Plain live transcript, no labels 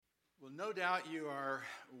Well, no doubt you are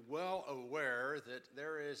well aware that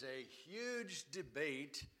there is a huge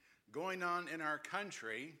debate going on in our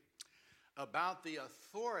country about the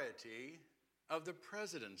authority of the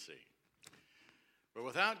presidency. But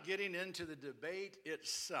without getting into the debate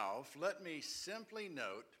itself, let me simply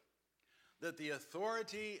note that the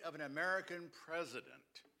authority of an American president,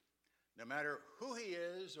 no matter who he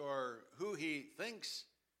is or who he thinks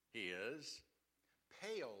he is,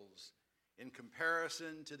 pales in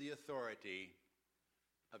comparison to the authority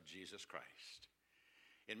of Jesus Christ.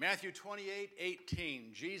 In Matthew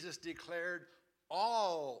 28:18, Jesus declared,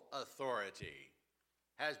 "All authority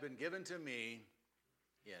has been given to me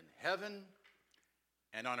in heaven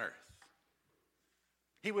and on earth."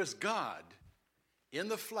 He was God in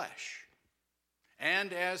the flesh,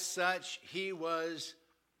 and as such, he was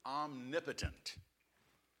omnipotent.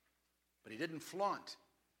 But he didn't flaunt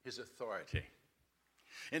his authority.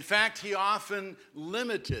 In fact, he often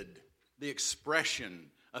limited the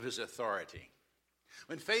expression of his authority.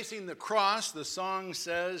 When facing the cross, the song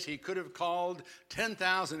says he could have called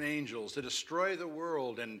 10,000 angels to destroy the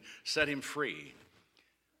world and set him free.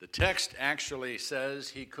 The text actually says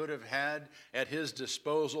he could have had at his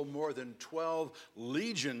disposal more than 12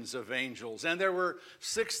 legions of angels, and there were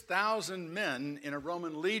 6,000 men in a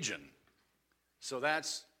Roman legion. So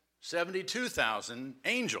that's 72,000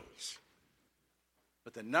 angels.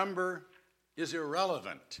 But the number is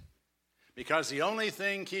irrelevant because the only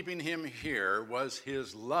thing keeping him here was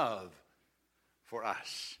his love for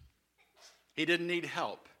us. He didn't need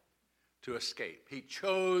help to escape. He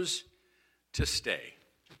chose to stay.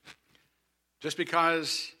 Just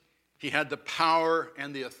because he had the power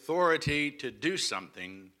and the authority to do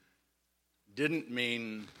something didn't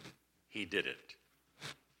mean he did it.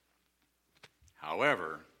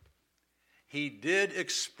 However, he did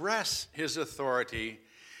express his authority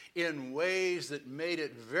in ways that made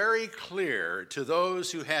it very clear to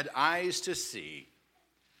those who had eyes to see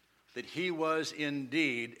that he was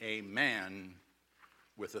indeed a man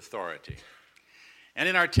with authority. And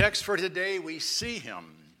in our text for today, we see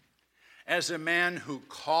him as a man who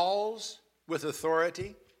calls with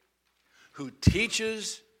authority, who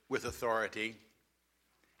teaches with authority,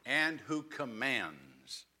 and who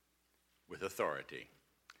commands with authority.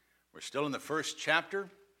 We're still in the first chapter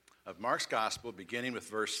of Mark's Gospel, beginning with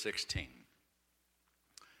verse 16.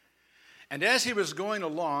 "And as he was going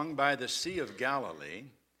along by the Sea of Galilee,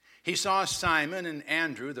 he saw Simon and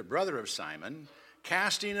Andrew, the brother of Simon,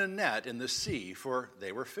 casting a net in the sea, for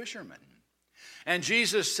they were fishermen. And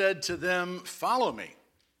Jesus said to them, 'Follow me,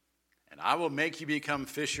 and I will make you become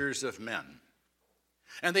fishers of men.'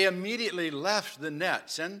 And they immediately left the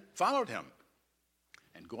nets and followed him.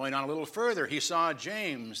 And going on a little further, he saw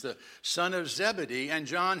James, the son of Zebedee, and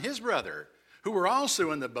John, his brother, who were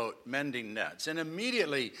also in the boat mending nets. And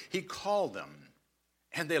immediately he called them.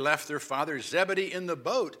 And they left their father Zebedee in the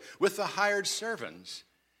boat with the hired servants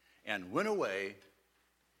and went away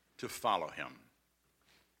to follow him."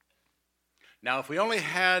 Now, if we only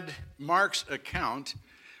had Mark's account,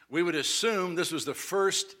 we would assume this was the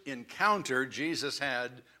first encounter Jesus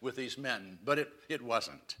had with these men, but it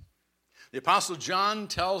wasn't. The Apostle John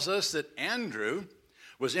tells us that Andrew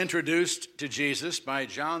was introduced to Jesus by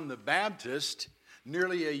John the Baptist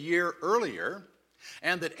nearly a year earlier,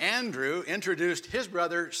 and that Andrew introduced his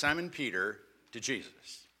brother Simon Peter to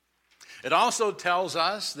Jesus. It also tells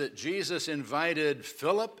us that Jesus invited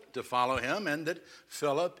Philip to follow him and that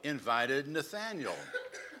Philip invited Nathanael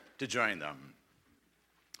to join them.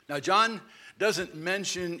 Now, John doesn't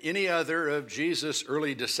mention any other of Jesus'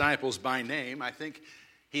 early disciples by name. I think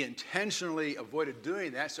he intentionally avoided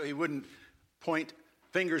doing that so he wouldn't point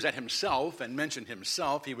fingers at himself and mention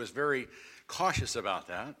himself. He was very cautious about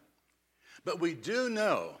that. But we do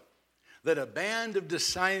know that a band of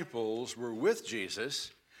disciples were with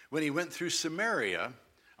Jesus when he went through Samaria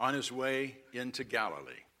on his way into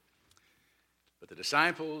Galilee. But the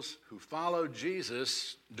disciples who followed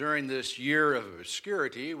Jesus during this year of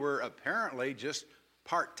obscurity were apparently just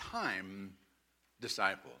part-time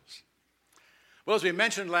disciples. Well, as we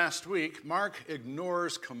mentioned last week, Mark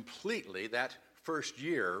ignores completely that first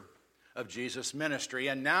year of Jesus' ministry.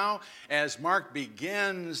 And now, as Mark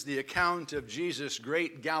begins the account of Jesus'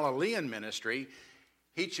 great Galilean ministry,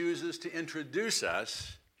 he chooses to introduce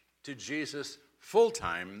us to Jesus'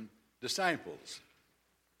 full-time disciples.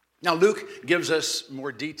 Now, Luke gives us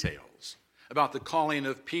more details about the calling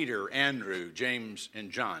of Peter, Andrew, James,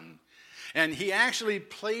 and John. And he actually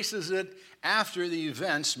places it after the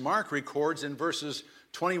events Mark records in verses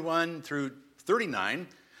 21 through 39,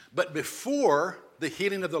 but before the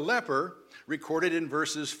healing of the leper recorded in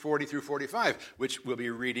verses 40 through 45, which we'll be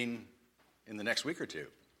reading in the next week or two.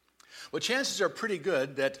 Well, chances are pretty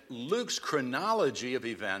good that Luke's chronology of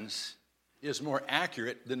events is more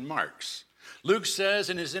accurate than Mark's. Luke says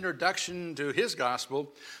in his introduction to his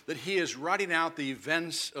gospel that he is writing out the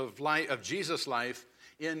events of Jesus' life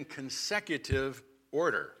in consecutive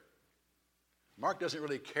order. Mark doesn't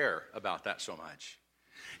really care about that so much.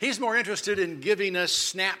 He's more interested in giving us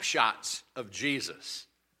snapshots of Jesus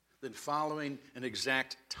than following an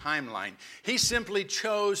exact timeline. He simply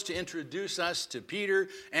chose to introduce us to Peter,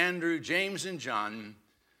 Andrew, James, and John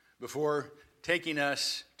before taking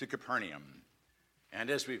us to Capernaum. And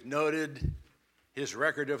as we've noted, his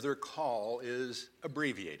record of their call is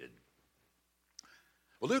abbreviated.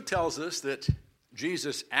 Well, Luke tells us that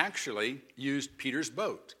Jesus actually used Peter's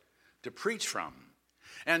boat to preach from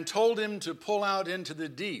and told him to put out into the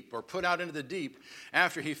deep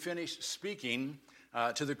after he finished speaking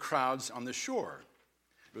to the crowds on the shore.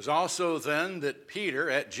 It was also then that Peter,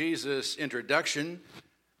 at Jesus' introduction,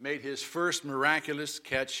 made his first miraculous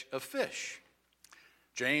catch of fish.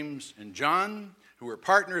 James and John, who were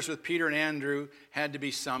partners with Peter and Andrew, had to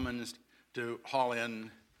be summoned to haul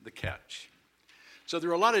in the catch. So there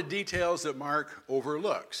are a lot of details that Mark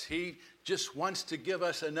overlooks. He just wants to give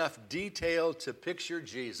us enough detail to picture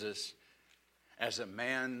Jesus as a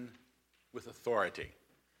man with authority.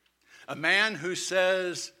 A man who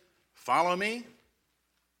says, "Follow me,"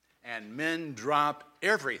 and men drop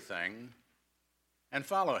everything and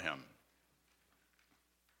follow him.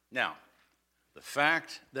 Now, the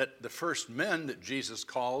fact that the first men that Jesus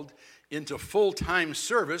called into full-time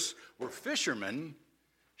service were fishermen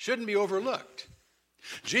shouldn't be overlooked.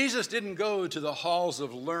 Jesus didn't go to the halls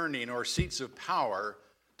of learning or seats of power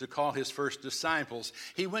to call his first disciples.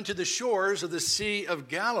 He went to the shores of the Sea of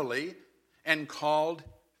Galilee and called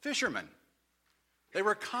fishermen. They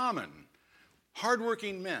were common,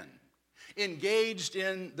 hardworking men, engaged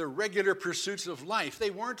in the regular pursuits of life. They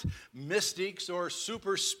weren't mystics or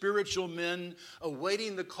super spiritual men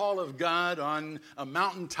awaiting the call of God on a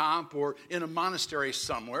mountaintop or in a monastery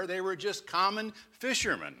somewhere. They were just common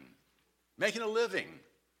fishermen, making a living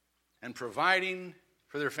and providing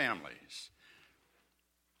for their families.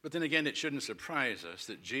 But then again, it shouldn't surprise us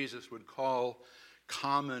that Jesus would call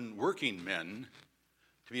common working men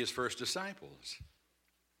to be his first disciples.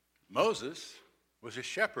 Moses was a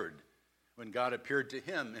shepherd when God appeared to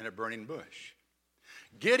him in a burning bush.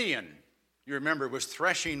 Gideon, you remember, was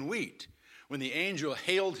threshing wheat when the angel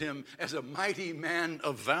hailed him as a mighty man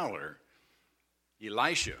of valor.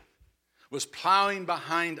 Elisha was plowing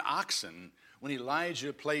behind oxen when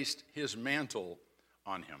Elijah placed his mantle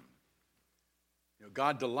on him.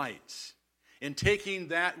 God delights in taking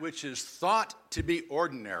that which is thought to be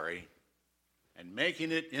ordinary and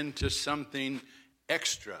making it into something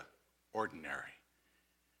extraordinary.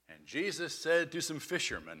 And Jesus said to some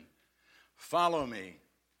fishermen, "Follow me,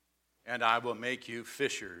 and I will make you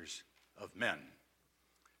fishers of men."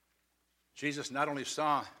 Jesus not only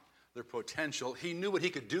saw their potential, he knew what he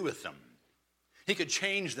could do with them. He could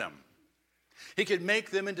change them. He could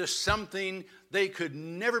make them into something they could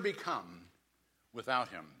never become without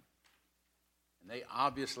him. And they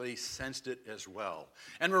obviously sensed it as well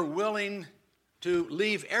and were willing to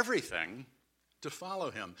leave everything to follow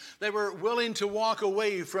him. They were willing to walk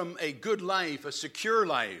away from a good life, a secure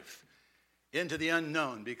life, into the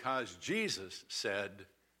unknown because Jesus said,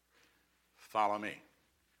 "Follow me."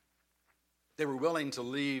 They were willing to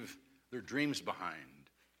leave their dreams behind.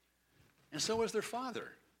 And so was their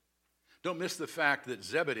father. Don't miss the fact that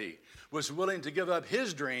Zebedee was willing to give up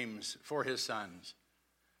his dreams for his sons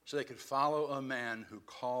so they could follow a man who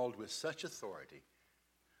called with such authority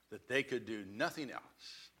that they could do nothing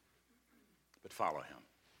else but follow him.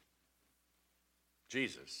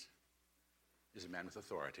 Jesus is a man with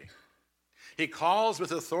authority. He calls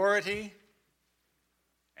with authority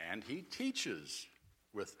and he teaches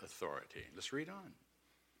with authority. Let's read on.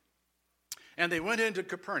 And they went into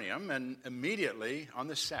Capernaum, and immediately on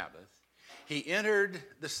the Sabbath, he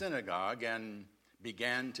entered the synagogue and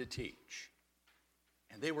began to teach.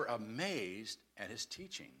 And they were amazed at his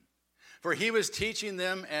teaching, for he was teaching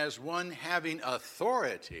them as one having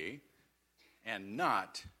authority and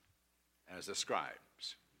not as the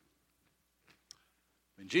scribes.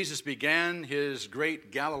 When Jesus began his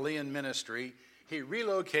great Galilean ministry, he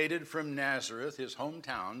relocated from Nazareth, his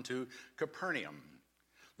hometown, to Capernaum,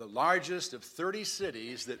 the largest of 30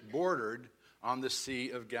 cities that bordered on the Sea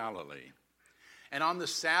of Galilee. And on the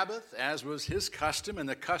Sabbath, as was his custom and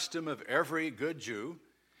the custom of every good Jew,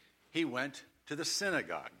 he went to the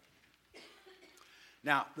synagogue.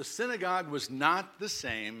 Now, the synagogue was not the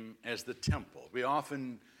same as the temple. We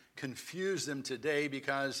often confuse them today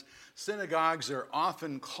because synagogues are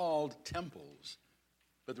often called temples.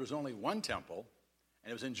 but there was only one temple,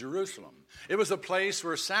 and it was in Jerusalem. It was a place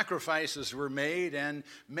where sacrifices were made and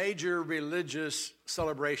major religious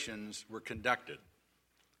celebrations were conducted.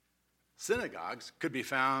 Synagogues could be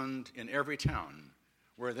found in every town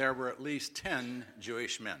where there were at least 10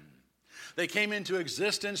 Jewish men. They came into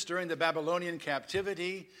existence during the Babylonian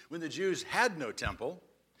captivity when the Jews had no temple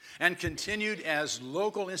and continued as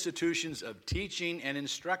local institutions of teaching and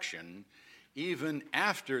instruction even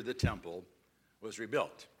after the temple was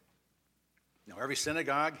rebuilt. Now, every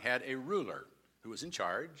synagogue had a ruler who was in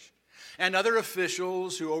charge and other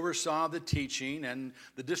officials who oversaw the teaching and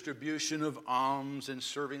the distribution of alms and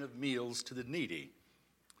serving of meals to the needy.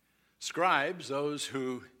 Scribes, those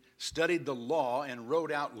who studied the law and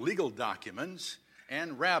wrote out legal documents,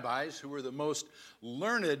 and rabbis, who were the most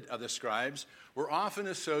learned of the scribes, were often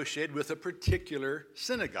associated with a particular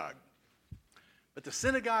synagogue. But the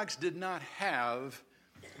synagogues did not have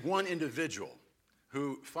one individual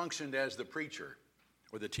who functioned as the preacher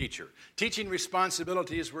or the teacher. Teaching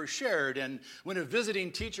responsibilities were shared, and when a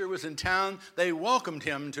visiting teacher was in town, they welcomed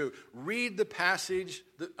him to read the passage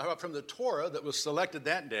from the Torah that was selected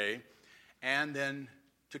that day, and then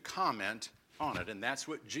to comment on it. And that's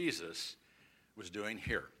what Jesus was doing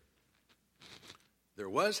here. There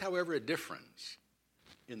was, however, a difference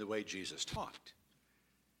in the way Jesus taught.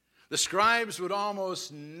 The scribes would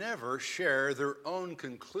almost never share their own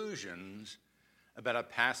conclusions about a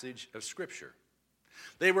passage of Scripture.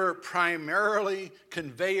 They were primarily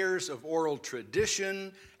conveyors of oral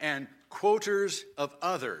tradition and quoters of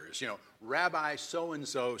others. Rabbi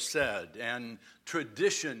so-and-so said, and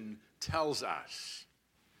tradition tells us.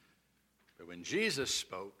 But when Jesus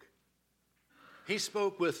spoke, he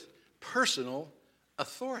spoke with personal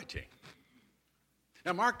authority.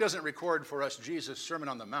 Now, Mark doesn't record for us Jesus' Sermon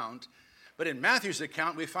on the Mount, but in Matthew's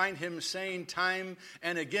account, we find him saying time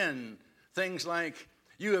and again things like,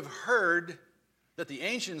 "You have heard that the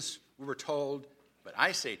ancients were told, but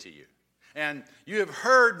I say to you. And you have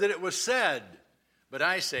heard that it was said, but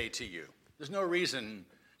I say to you." There's no reason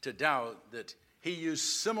to doubt that he used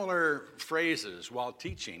similar phrases while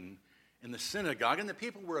teaching in the synagogue, and the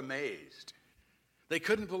people were amazed. They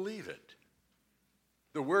couldn't believe it.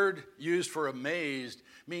 The word used for amazed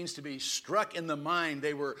means to be struck in the mind.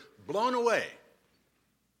 They were blown away.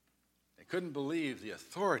 They couldn't believe the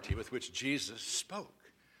authority with which Jesus spoke.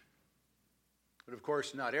 But of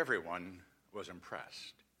course, not everyone was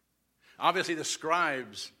impressed. Obviously, the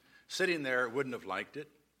scribes sitting there wouldn't have liked it.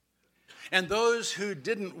 And those who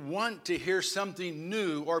didn't want to hear something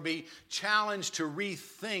new or be challenged to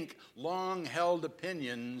rethink long-held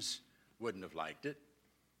opinions wouldn't have liked it.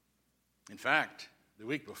 In fact, the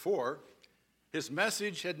week before, his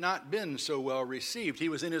message had not been so well received. He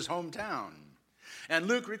was in his hometown. And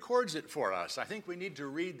Luke records it for us. I think we need to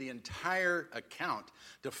read the entire account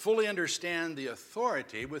to fully understand the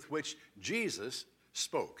authority with which Jesus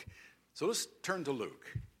spoke. So let's turn to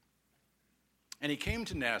Luke. "And he came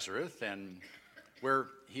to Nazareth, and where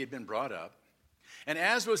he had been brought up. And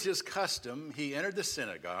as was his custom, he entered the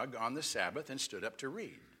synagogue on the Sabbath and stood up to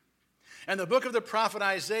read. And the book of the prophet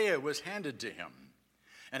Isaiah was handed to him.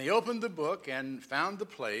 And he opened the book and found the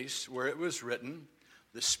place where it was written,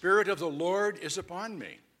 'The Spirit of the Lord is upon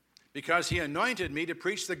me, because he anointed me to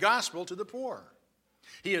preach the gospel to the poor.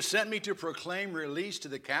 He has sent me to proclaim release to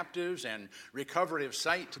the captives and recovery of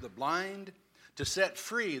sight to the blind, to set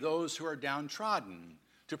free those who are downtrodden,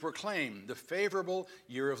 to proclaim the favorable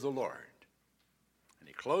year of the Lord.' And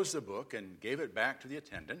he closed the book and gave it back to the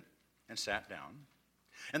attendant and sat down.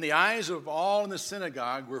 And the eyes of all in the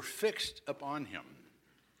synagogue were fixed upon him.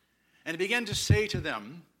 And he began to say to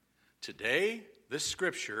them, 'Today this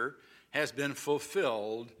scripture has been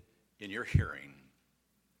fulfilled in your hearing.'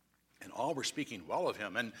 And all were speaking well of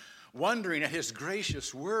him and wondering at his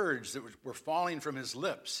gracious words that were falling from his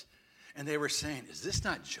lips. And they were saying, 'Is this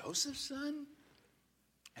not Joseph's son?'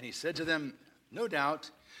 And he said to them, 'No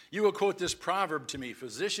doubt you will quote this proverb to me,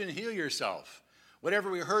 "Physician, heal yourself. Whatever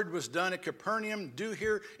we heard was done at Capernaum, do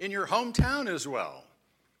here in your hometown as well.'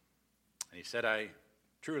 And he said, 'I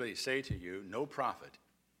truly say to you, no prophet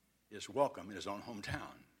is welcome in his own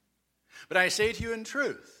hometown. But I say to you in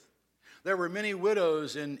truth, there were many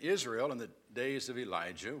widows in Israel in the days of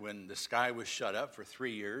Elijah, when the sky was shut up for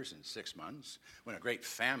 3 years and 6 months, when a great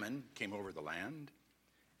famine came over the land.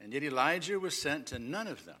 And yet Elijah was sent to none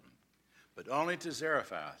of them, but only to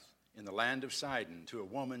Zarephath in the land of Sidon, to a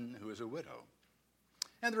woman who was a widow.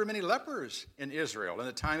 And there were many lepers in Israel in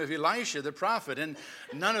the time of Elisha the prophet, and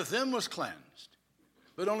none of them was cleansed,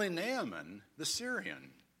 but only Naaman the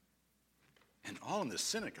Syrian. And all in the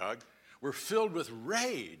synagogue were filled with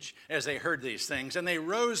rage as they heard these things, and they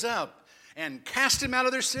rose up and cast him out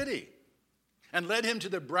of their city, and led him to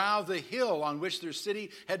the brow of the hill on which their city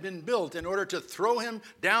had been built in order to throw him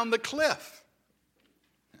down the cliff.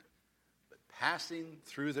 But passing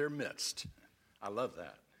through their midst, I love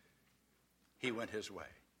that, he went his way.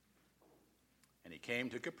 And he came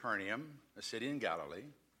to Capernaum, a city in Galilee,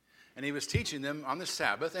 and he was teaching them on the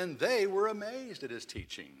Sabbath, and they were amazed at his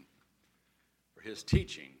teaching. For his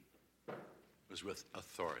teaching was with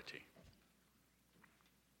authority.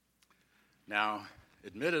 Now,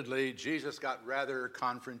 admittedly, Jesus got rather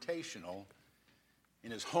confrontational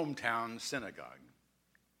in his hometown synagogue.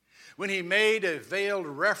 When he made a veiled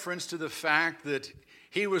reference to the fact that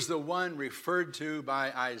he was the one referred to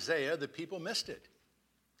by Isaiah, the people missed it.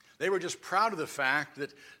 They were just proud of the fact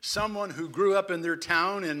that someone who grew up in their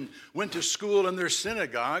town and went to school in their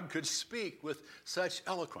synagogue could speak with such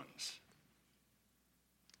eloquence.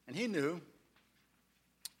 And he knew,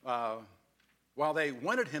 while they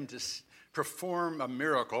wanted him to perform a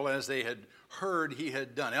miracle as they had heard he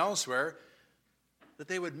had done elsewhere, that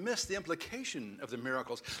they would miss the implication of the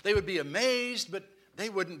miracles. They would be amazed, but they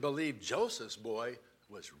wouldn't believe Joseph's boy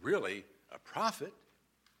was really a prophet.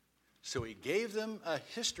 So he gave them a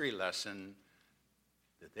history lesson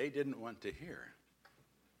that they didn't want to hear.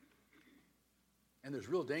 And there's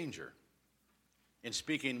real danger in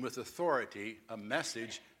speaking with authority a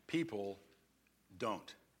message people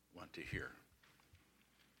don't want to hear.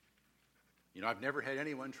 You know, I've never had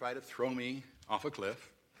anyone try to throw me off a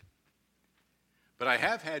cliff, but I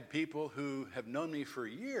have had people who have known me for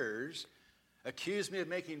years accuse me of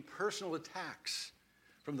making personal attacks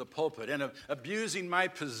from the pulpit and of abusing my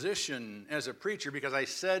position as a preacher because I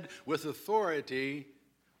said with authority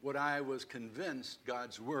what I was convinced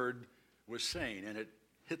God's word was saying, and it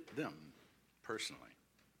hit them personally.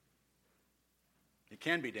 It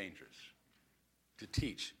can be dangerous to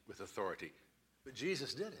teach with authority, but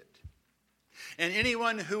Jesus did it. And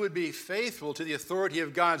anyone who would be faithful to the authority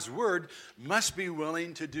of God's word must be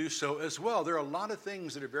willing to do so as well. There are a lot of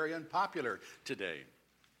things that are very unpopular today.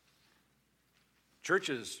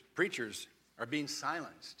 Churches, preachers are being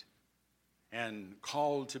silenced and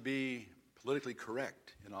called to be politically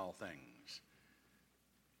correct in all things.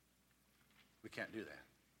 We can't do that.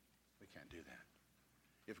 We can't do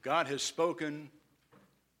that. If God has spoken,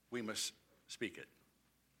 we must speak it.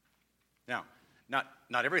 Now,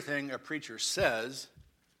 not everything a preacher says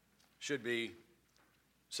should be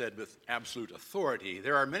said with absolute authority.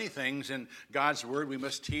 There are many things in God's word we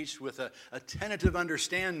must teach with a tentative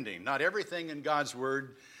understanding. Not everything in God's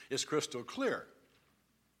word is crystal clear,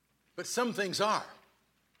 but some things are.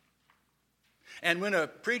 And when a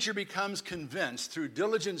preacher becomes convinced through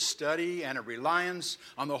diligent study and a reliance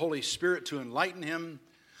on the Holy Spirit to enlighten him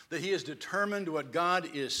that he has determined what God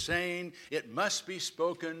is saying, it must be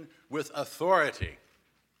spoken with authority.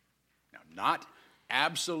 Now, not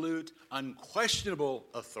absolute, unquestionable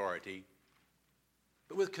authority,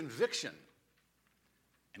 but with conviction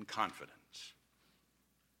and confidence.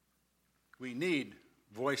 We need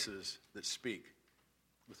voices that speak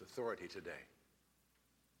with authority today.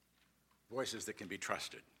 Voices that can be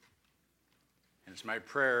trusted. And it's my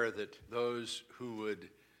prayer that those who would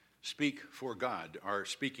speak for God are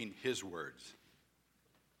speaking his words,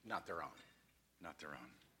 not their own. Not their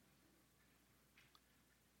own.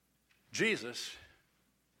 Jesus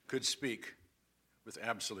could speak with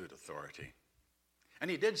absolute authority.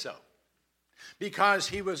 And he did so because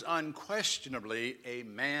he was unquestionably a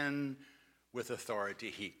man with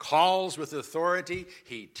authority. He calls with authority,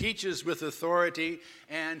 he teaches with authority,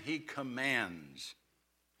 and he commands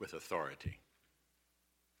with authority.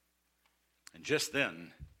 And just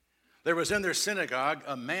then, there was in their synagogue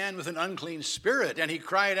a man with an unclean spirit, and he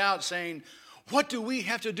cried out, saying, "What do we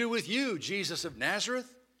have to do with you, Jesus of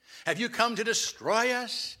Nazareth? Have you come to destroy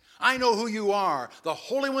us? I know who you are, the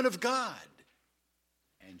Holy One of God."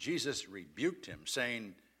 And Jesus rebuked him,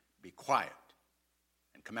 saying, "Be quiet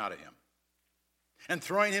and come out of him." And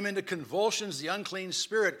throwing him into convulsions, the unclean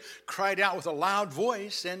spirit cried out with a loud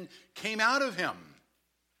voice and came out of him.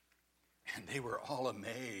 And they were all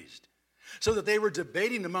amazed, so that they were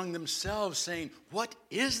debating among themselves, saying, "What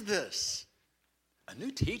is this? A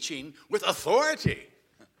new teaching with authority.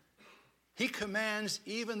 He commands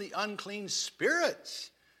even the unclean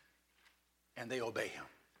spirits, and they obey him."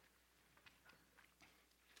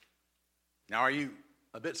 Now, are you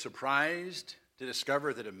a bit surprised to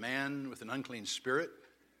discover that a man with an unclean spirit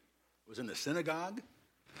was in the synagogue?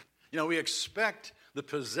 You know, we expect the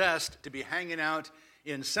possessed to be hanging out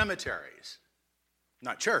in cemeteries,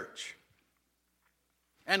 not church.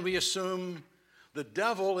 And we assume the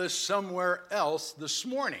devil is somewhere else this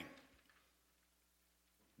morning.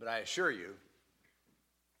 But I assure you,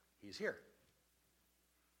 He's here.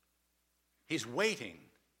 He's waiting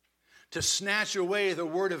to snatch away the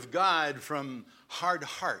Word of God from hard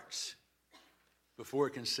hearts before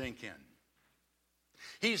it can sink in.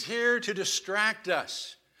 He's here to distract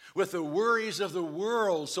us with the worries of the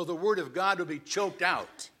world so the Word of God will be choked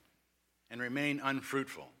out and remain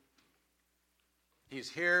unfruitful. He's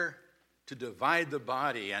here to divide the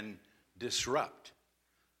body and disrupt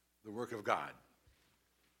the work of God.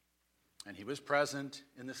 And he was present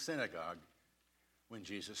in the synagogue when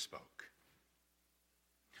Jesus spoke.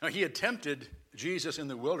 Now, he had tempted Jesus in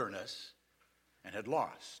the wilderness and had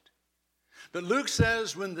lost. But Luke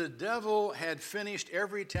says when the devil had finished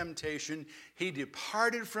every temptation, he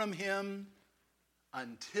departed from him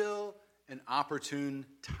until an opportune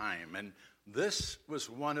time. And this was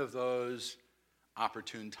one of those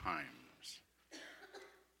opportune times.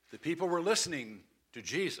 The people were listening to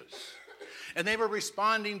Jesus, and they were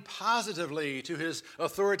responding positively to his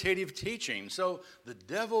authoritative teaching. So the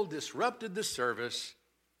devil disrupted the service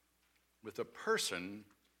with a person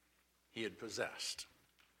he had possessed.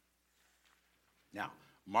 Now,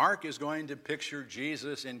 Mark is going to picture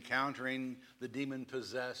Jesus encountering the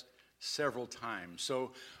demon-possessed several times.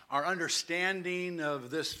 So our understanding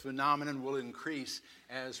of this phenomenon will increase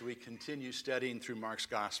as we continue studying through Mark's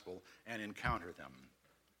gospel and encounter them.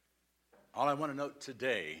 All I want to note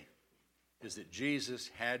today is that Jesus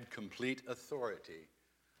had complete authority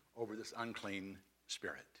over this unclean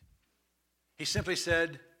spirit. He simply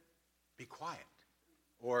said, "Be quiet,"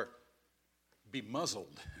 or "Be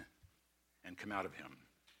muzzled," and come out of him.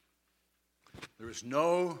 There is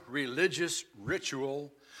no religious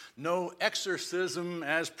ritual, no exorcism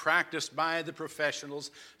as practiced by the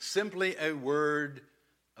professionals, simply a word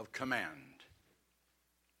of command.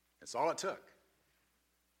 That's all it took.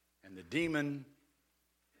 And the demon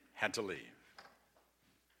had to leave.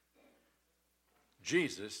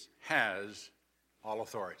 Jesus has all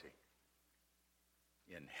authority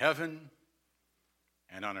in heaven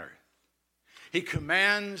and on earth. He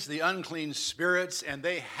commands the unclean spirits, and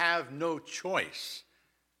they have no choice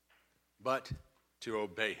but to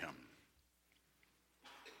obey him.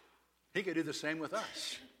 He could do the same with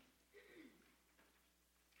us.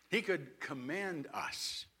 He could command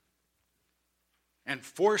us and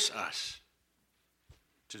force us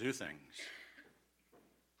to do things.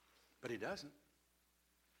 But he doesn't.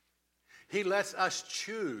 He lets us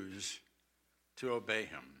choose to obey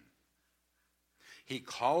him. He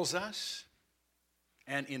calls us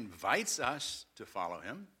and invites us to follow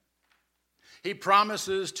him. He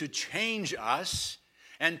promises to change us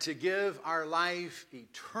and to give our life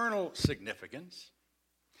eternal significance.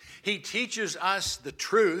 He teaches us the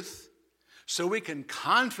truth so we can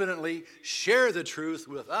confidently share the truth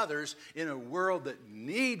with others in a world that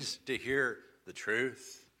needs to hear the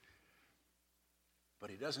truth. But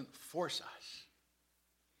he doesn't force us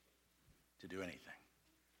to do anything.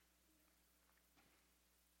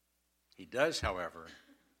 He does, however,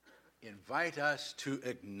 invite us to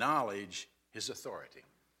acknowledge his authority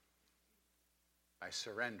by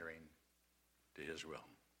surrendering to his will.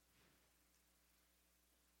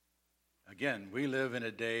 Again, we live in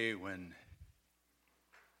a day when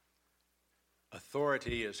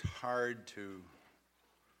authority is hard to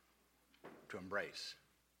embrace.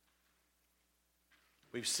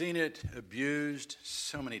 We've seen it abused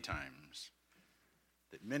so many times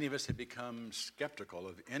that many of us have become skeptical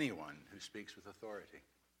of anyone who speaks with authority.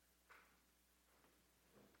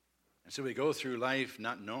 And so we go through life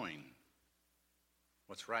not knowing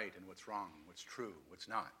what's right and what's wrong, what's true, what's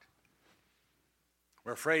not.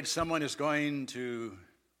 We're afraid someone is going to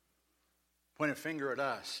point a finger at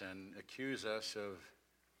us and accuse us of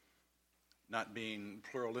not being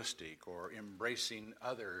pluralistic or embracing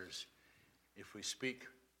others if we speak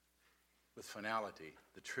with finality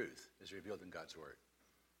the truth as revealed in God's Word.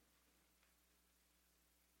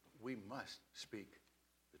 We must speak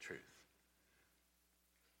the truth.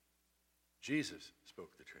 Jesus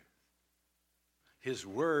spoke the truth. His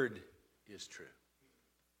Word is true.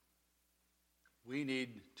 We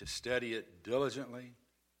need to study it diligently.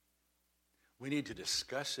 We need to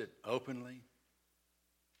discuss it openly.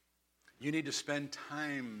 You need to spend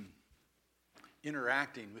time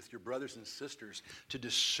interacting with your brothers and sisters to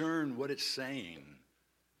discern what it's saying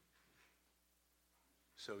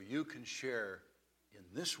so you can share in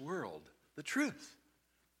this world the truth.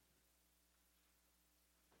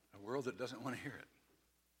 A world that doesn't want to hear it.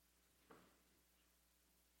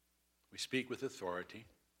 We speak with authority,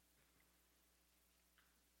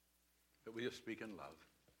 but we just speak in love.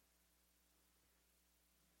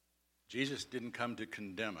 Jesus didn't come to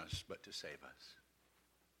condemn us, but to save us.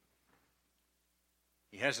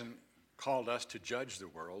 He hasn't called us to judge the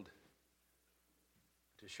world,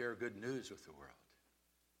 to share good news with the world.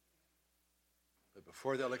 But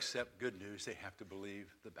before they'll accept good news, they have to believe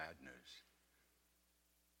the bad news.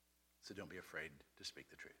 So don't be afraid to speak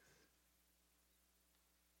the truth.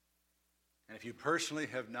 And if you personally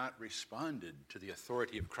have not responded to the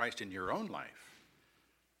authority of Christ in your own life,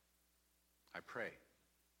 I pray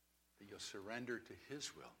that you'll surrender to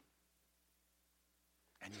his will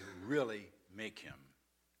and you really make him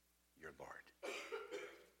your Lord.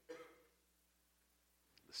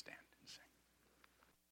 Let's stand.